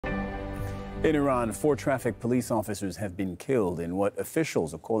In Iran, 4 traffic police officers have been killed in what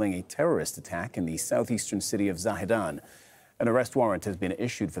officials are calling a terrorist attack in the southeastern city of Zahedan. An arrest warrant has been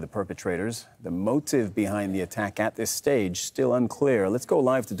issued for the perpetrators. The motive behind the attack at this stage still unclear. Let's go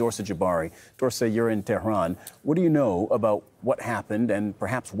live to Dorsa Jabari. Dorsa, you're in Tehran. What do you know about what happened and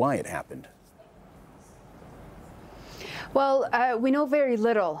perhaps why it happened? Well, we know very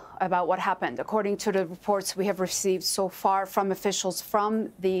little about what happened. According to the reports we have received so far from officials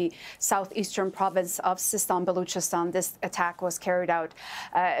from the southeastern province of Sistan-Baluchistan, this attack was carried out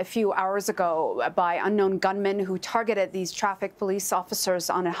a few hours ago by unknown gunmen who targeted these traffic police officers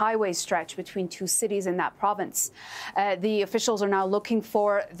on a highway stretch between 2 cities in that province. The officials are now looking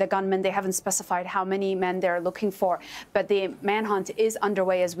for the gunmen. They haven't specified how many men they're looking for, but the manhunt is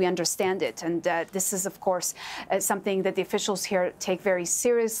underway as we understand it. And this is, of course, something that the officials here take very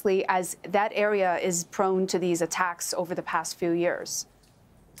seriously, as that area is prone to these attacks over the past few years.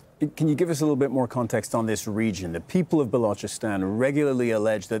 Can you give us a little bit more context on this region? The people of Balochistan regularly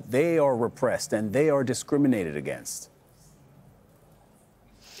allege that they are repressed and they are discriminated against.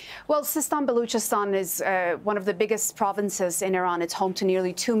 Well, Sistan-Baluchistan is one of the biggest provinces in Iran. It's home to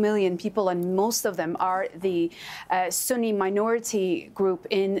nearly 2 million people, and most of them are the Sunni minority group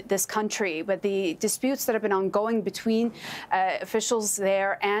in this country. But the disputes that have been ongoing between officials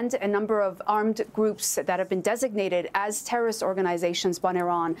there and a number of armed groups that have been designated as terrorist organizations by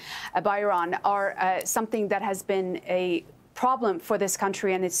Iran are something that has been a problem for this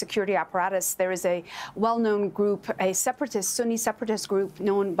country and its security apparatus. There is a well-known group, a Sunni separatist group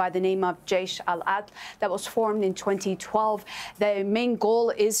known by the name of Jaish al-Adl that was formed in 2012. The main goal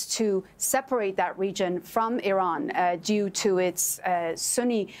is to separate that region from Iran due to its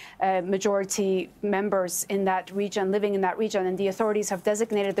Sunni majority members in that region, living in that region, and the authorities have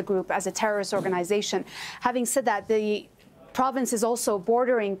designated the group as a terrorist organization. Having said that, the province is also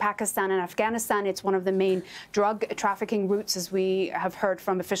bordering Pakistan and Afghanistan. It's one of the main drug trafficking routes, as we have heard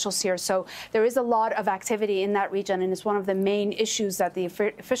from officials here. So there is a lot of activity in that region, and it's one of the main issues that the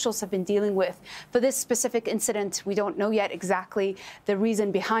officials have been dealing with. For this specific incident, we don't know yet exactly the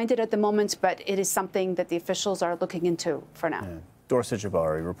reason behind it at the moment, but it is something that the officials are looking into for now. Dorsa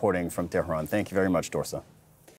Jabari reporting from Tehran. Thank you very much, Dorsa.